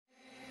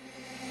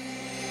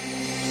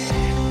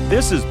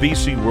This is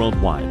BC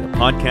Worldwide, a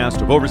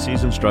podcast of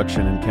overseas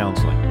instruction and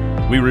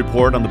counseling. We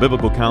report on the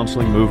biblical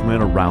counseling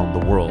movement around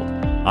the world.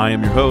 I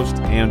am your host,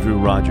 Andrew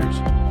Rogers.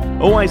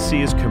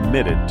 OIC is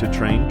committed to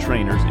train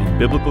trainers in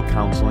biblical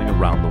counseling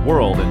around the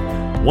world,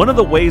 and one of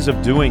the ways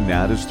of doing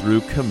that is through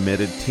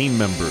committed team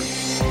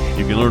members.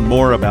 You can learn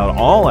more about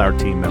all our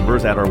team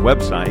members at our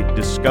website,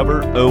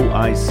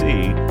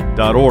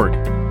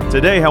 discoveroic.org.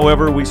 Today,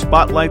 however, we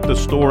spotlight the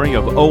story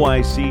of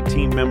OIC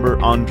team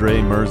member Andrei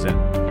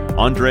Murzin.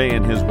 Andrei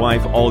and his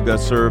wife Olga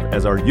serve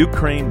as our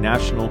Ukraine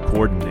National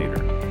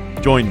Coordinator.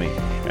 Join me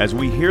as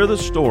we hear the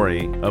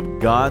story of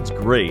God's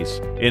grace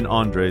in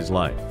Andrei's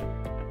life.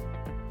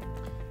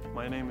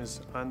 My name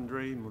is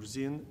Andrei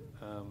Murzin.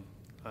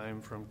 I'm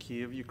from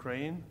Kiev,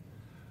 Ukraine.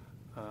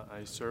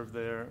 I serve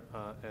there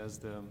as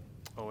the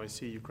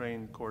OIC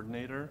Ukraine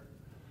Coordinator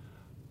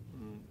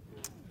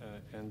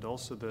and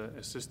also the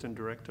Assistant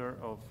Director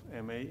of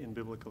MA in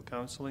Biblical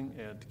Counseling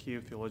at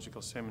Kiev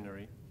Theological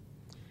Seminary.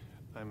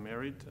 I'm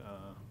married.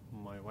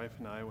 My wife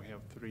and I, we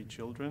have 3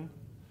 children.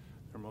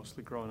 They're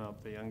mostly grown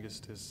up. The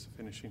youngest is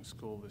finishing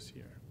school this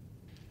year.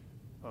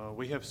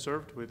 We have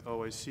served with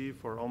OIC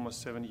for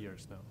almost 7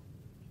 years now.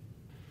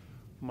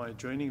 My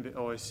joining the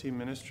OIC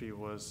ministry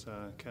was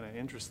kind of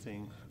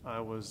interesting. I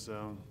was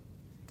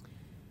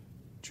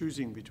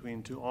choosing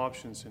between 2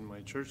 options in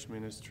my church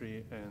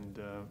ministry and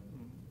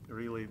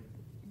really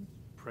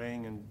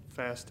praying and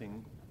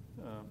fasting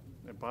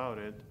about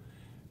it.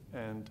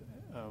 And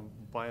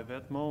by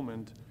that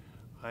moment,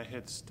 I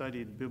had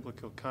studied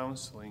biblical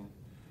counseling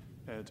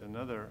at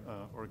another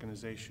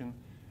organization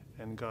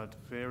and got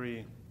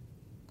very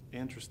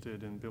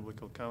interested in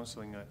biblical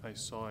counseling. I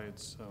saw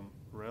its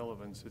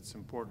relevance, its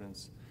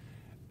importance.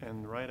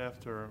 And right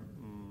after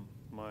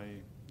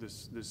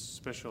this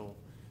special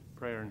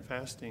prayer and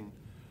fasting,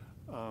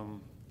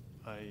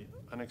 I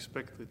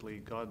unexpectedly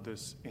got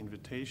this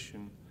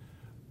invitation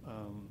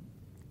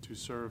to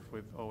serve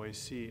with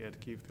OIC at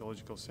Kiev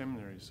Theological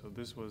Seminary. So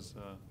this was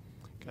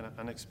kind of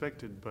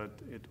unexpected, but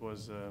it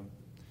was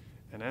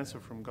an answer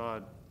from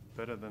God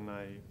better than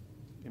I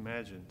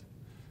imagined.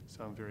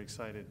 So I'm very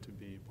excited to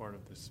be part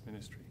of this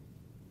ministry.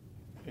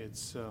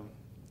 It's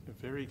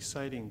very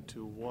exciting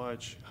to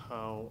watch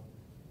how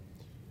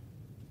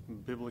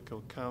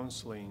biblical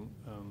counseling,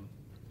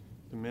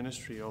 the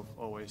ministry of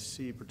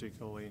OIC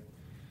particularly,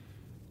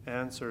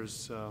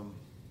 answers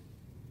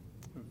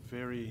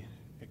very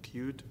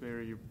acute,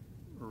 very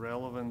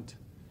relevant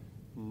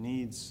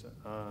needs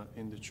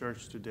in the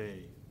church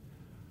today.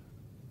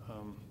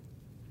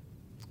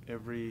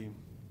 Every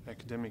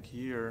academic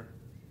year,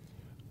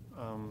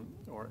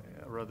 or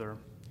rather,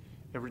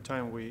 every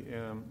time we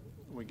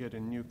get a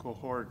new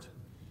cohort,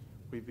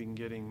 we've been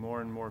getting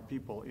more and more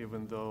people,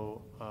 even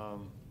though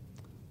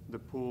the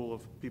pool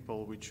of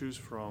people we choose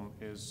from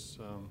is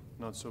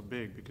not so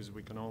big because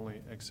we can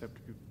only accept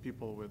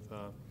people with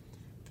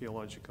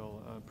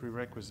theological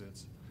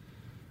prerequisites.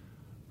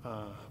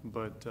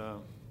 But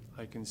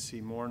I can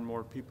see more and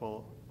more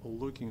people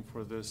looking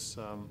for this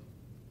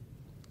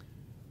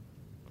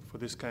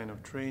kind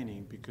of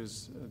training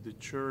because the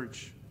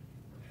church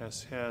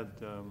has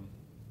had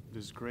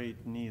this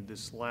great need,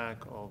 this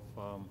lack of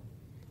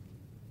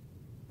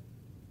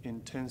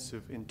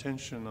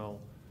intentional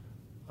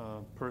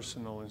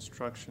personal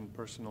instruction,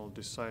 personal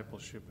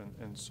discipleship,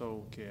 and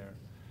soul care.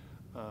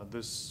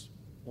 This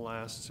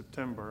last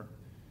September,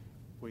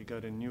 we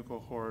got a new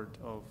cohort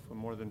of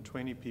more than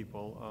 20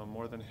 people,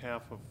 more than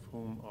half of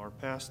whom are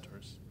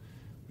pastors,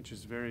 which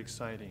is very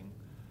exciting.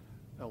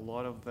 A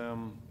lot of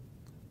them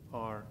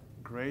are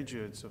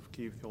graduates of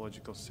Kiev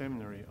Theological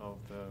Seminary of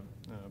the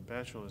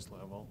bachelor's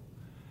level,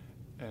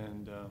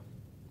 and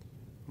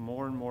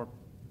more and more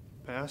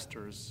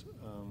pastors,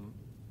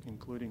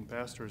 including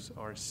pastors,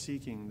 are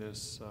seeking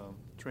this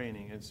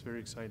training. It's very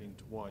exciting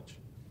to watch.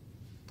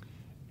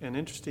 An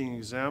interesting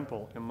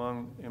example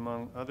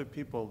among other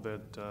people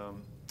that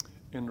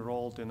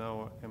enrolled in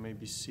our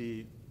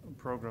MABC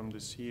program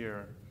this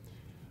year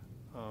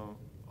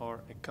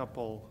are a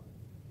couple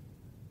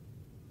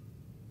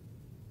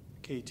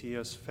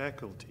KTS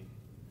faculty,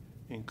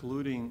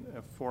 including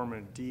a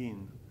former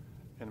dean,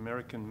 an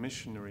American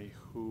missionary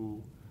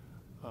who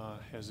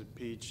has a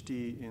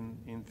PhD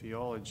in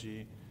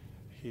theology.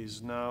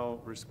 He's now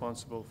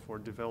responsible for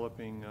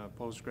developing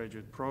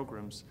postgraduate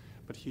programs,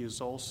 but he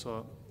is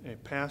also a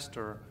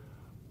pastor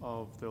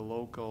of the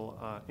local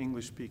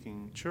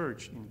English-speaking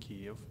church in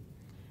Kiev.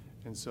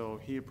 And so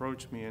he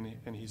approached me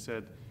and he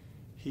said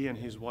he and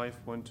his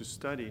wife want to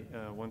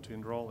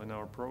enroll in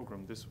our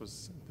program. This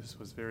was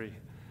very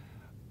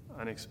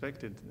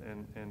unexpected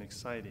and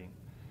exciting.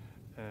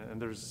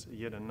 And there's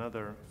yet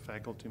another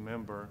faculty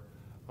member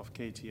of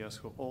KTS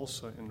who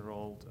also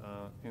enrolled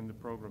in the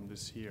program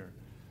this year.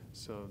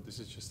 So this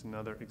is just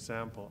another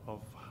example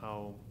of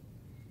how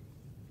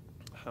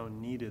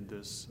needed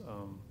this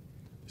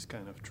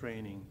kind of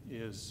training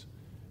is,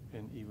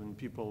 and even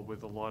people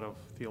with a lot of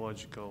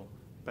theological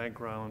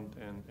background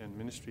and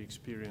ministry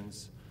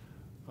experience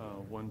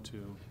want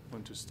to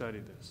study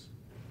this.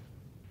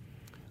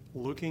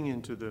 looking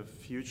into the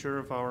future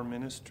of our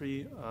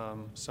ministry,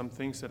 some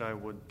things that I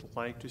would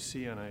like to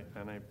see, and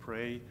I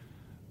pray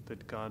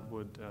that God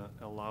would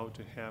allow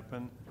to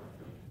happen,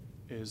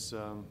 is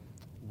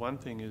one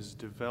thing is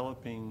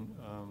developing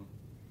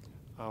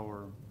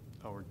our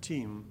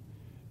team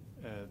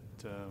at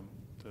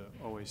the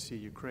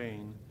OIC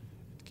Ukraine,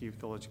 at Kyiv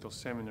Theological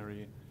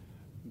Seminary,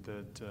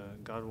 that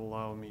God will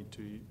allow me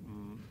to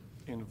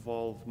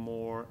involve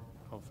more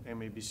of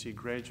MABC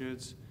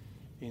graduates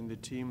in the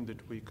team,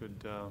 that we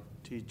could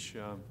teach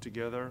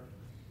together.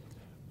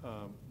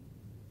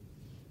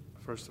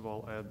 First of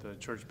all, at the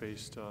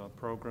church-based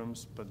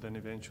programs, but then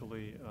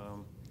eventually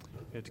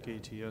at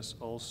KTS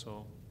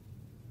also.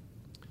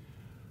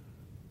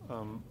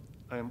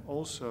 I am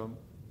also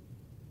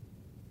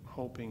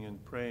hoping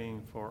and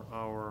praying for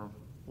our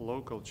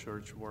local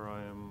church where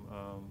I am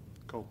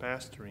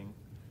co-pastoring.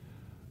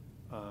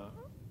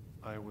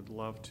 I would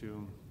love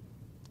to,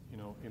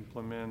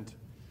 implement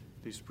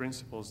these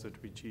principles that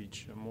we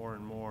teach more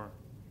and more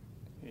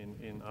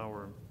in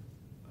our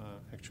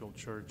actual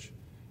church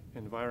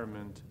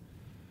environment.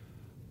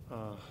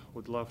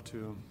 Would love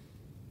to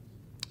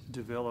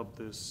develop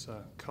this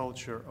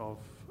culture of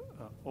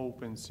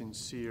open,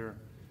 sincere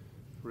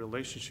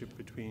relationship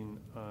between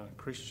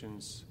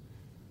Christians,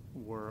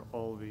 where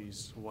all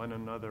these one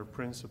another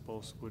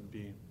principles would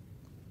be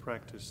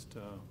practiced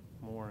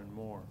more and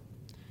more.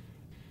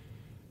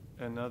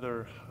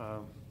 Another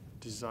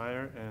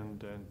desire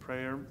and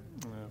prayer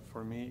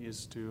for me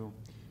is to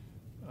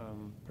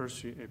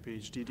pursue a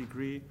PhD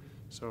degree.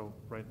 So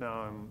right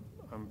now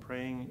I'm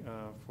praying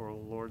for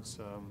Lord's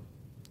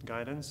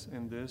guidance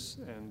in this,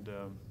 and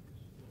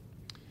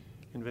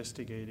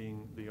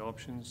investigating the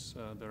options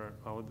that are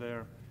out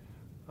there.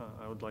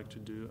 I would like to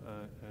do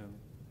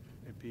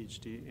a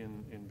PhD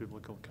in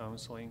biblical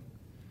counseling,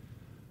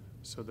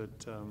 so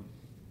that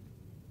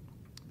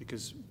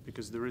because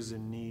there is a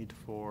need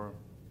for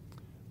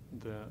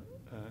the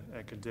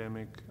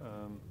academic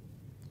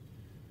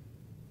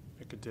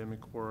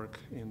work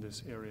in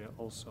this area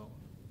also.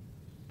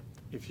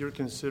 If you're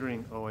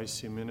considering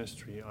OIC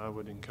ministry, I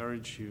would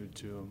encourage you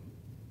to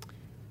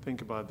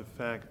think about the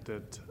fact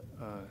that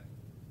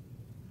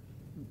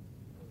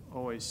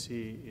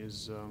OIC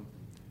is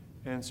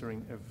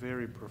answering a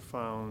very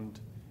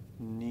profound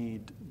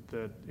need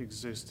that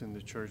exists in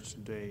the church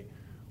today,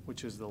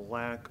 which is the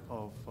lack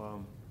of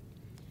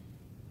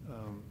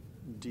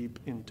deep,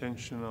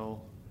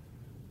 intentional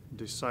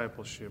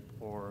discipleship,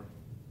 or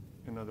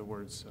in other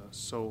words,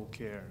 soul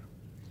care.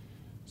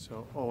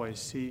 So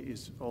OIC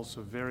is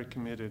also very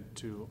committed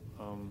to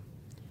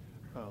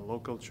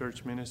local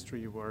church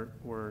ministry.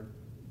 We're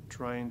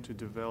trying to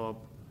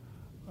develop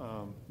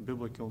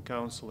biblical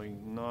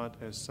counseling not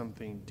as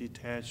something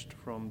detached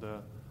from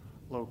the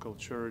local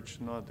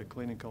church, not the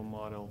clinical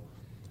model,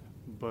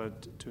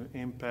 but to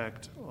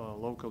impact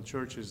local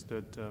churches,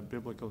 that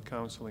biblical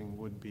counseling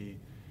would be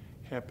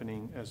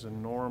happening as a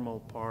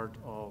normal part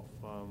of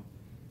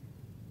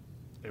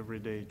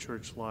everyday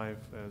church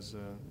life, as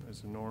a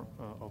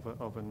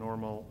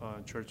normal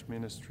church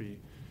ministry,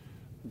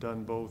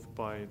 done both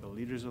by the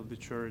leaders of the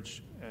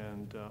church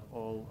and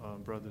all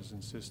brothers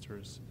and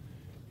sisters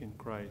in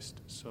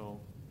Christ. So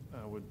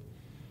I would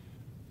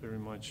very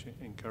much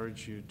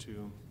encourage you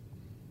to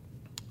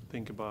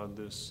think about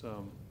this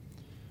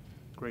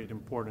great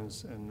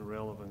importance and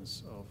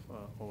relevance of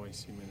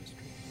OIC ministry.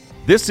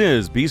 This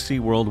is BC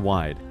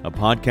Worldwide, a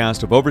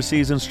podcast of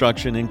overseas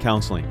instruction and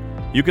counseling.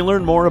 You can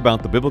learn more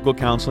about the biblical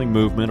counseling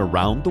movement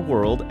around the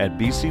world at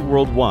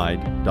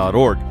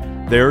bcworldwide.org.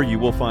 There you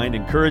will find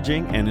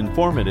encouraging and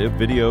informative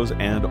videos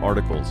and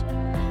articles.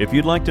 If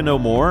you'd like to know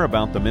more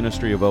about the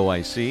ministry of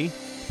OIC,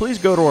 please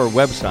go to our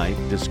website,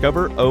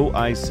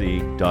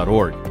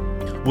 discoveroic.org.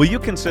 Will you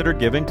consider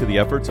giving to the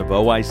efforts of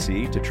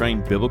OIC to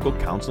train biblical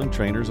counseling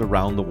trainers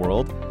around the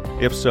world?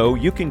 If so,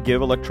 you can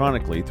give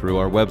electronically through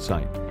our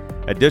website.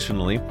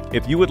 Additionally,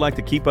 if you would like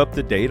to keep up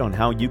to date on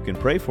how you can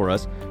pray for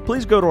us,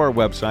 please go to our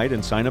website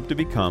and sign up to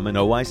become an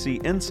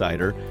OIC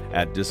Insider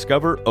at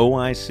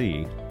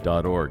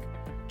discoveroic.org.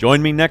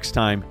 Join me next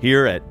time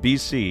here at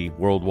BC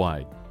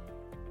Worldwide.